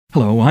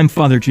Hello, I'm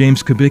Father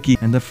James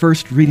Kubicki, and the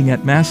first reading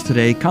at Mass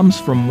today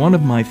comes from one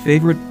of my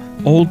favorite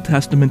Old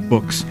Testament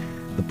books,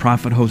 the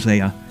prophet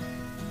Hosea.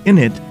 In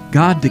it,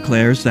 God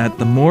declares that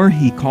the more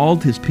he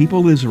called his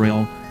people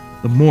Israel,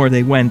 the more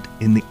they went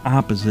in the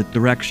opposite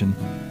direction.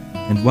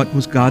 And what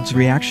was God's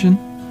reaction?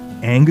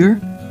 Anger?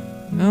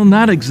 Well,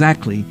 not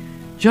exactly.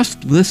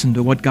 Just listen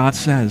to what God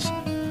says.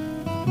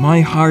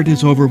 My heart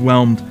is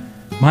overwhelmed.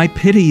 My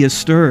pity is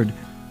stirred.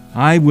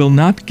 I will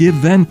not give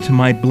vent to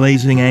my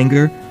blazing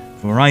anger,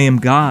 for I am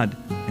God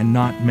and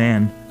not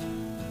man.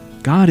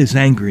 God is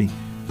angry,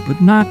 but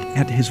not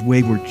at his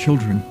wayward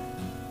children.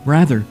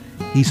 Rather,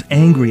 he's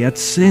angry at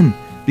sin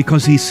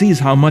because he sees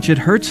how much it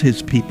hurts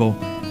his people.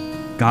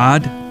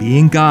 God,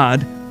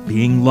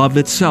 being love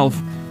itself,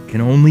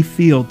 can only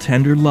feel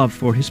tender love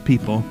for his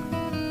people.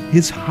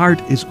 His heart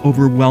is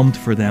overwhelmed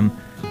for them,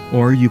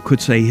 or you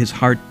could say his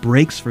heart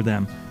breaks for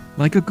them,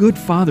 like a good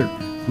father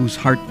whose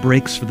heart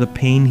breaks for the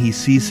pain he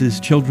sees his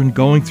children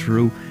going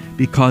through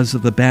because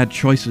of the bad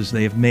choices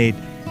they have made.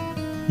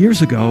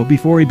 Years ago,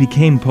 before he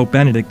became Pope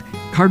Benedict,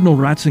 Cardinal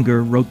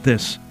Ratzinger wrote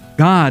this: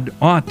 God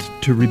ought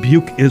to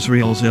rebuke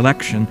Israel's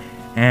election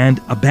and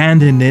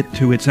abandon it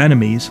to its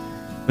enemies,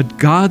 but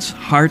God's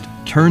heart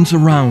turns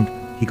around.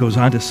 He goes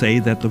on to say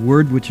that the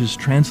word which is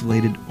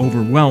translated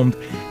overwhelmed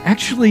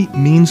actually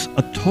means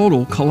a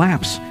total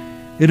collapse.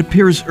 It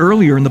appears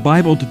earlier in the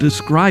Bible to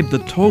describe the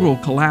total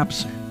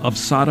collapse of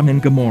Sodom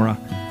and Gomorrah.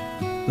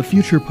 The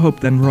future Pope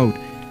then wrote,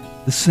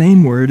 the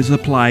same word is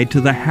applied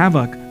to the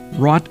havoc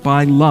wrought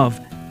by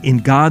love in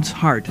God's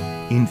heart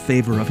in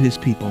favor of his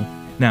people.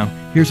 Now,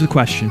 here's the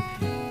question.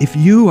 If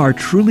you are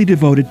truly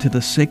devoted to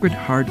the Sacred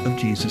Heart of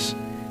Jesus,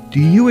 do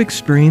you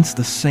experience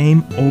the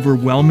same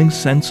overwhelming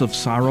sense of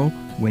sorrow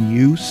when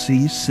you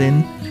see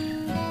sin?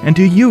 And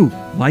do you,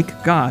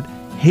 like God,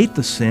 hate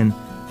the sin,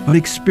 but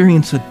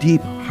experience a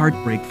deep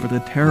heartbreak for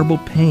the terrible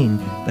pain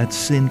that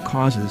sin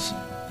causes?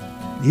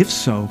 If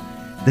so,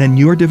 then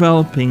you're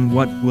developing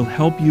what will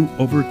help you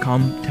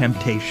overcome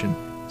temptation: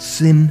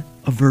 sin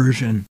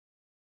aversion.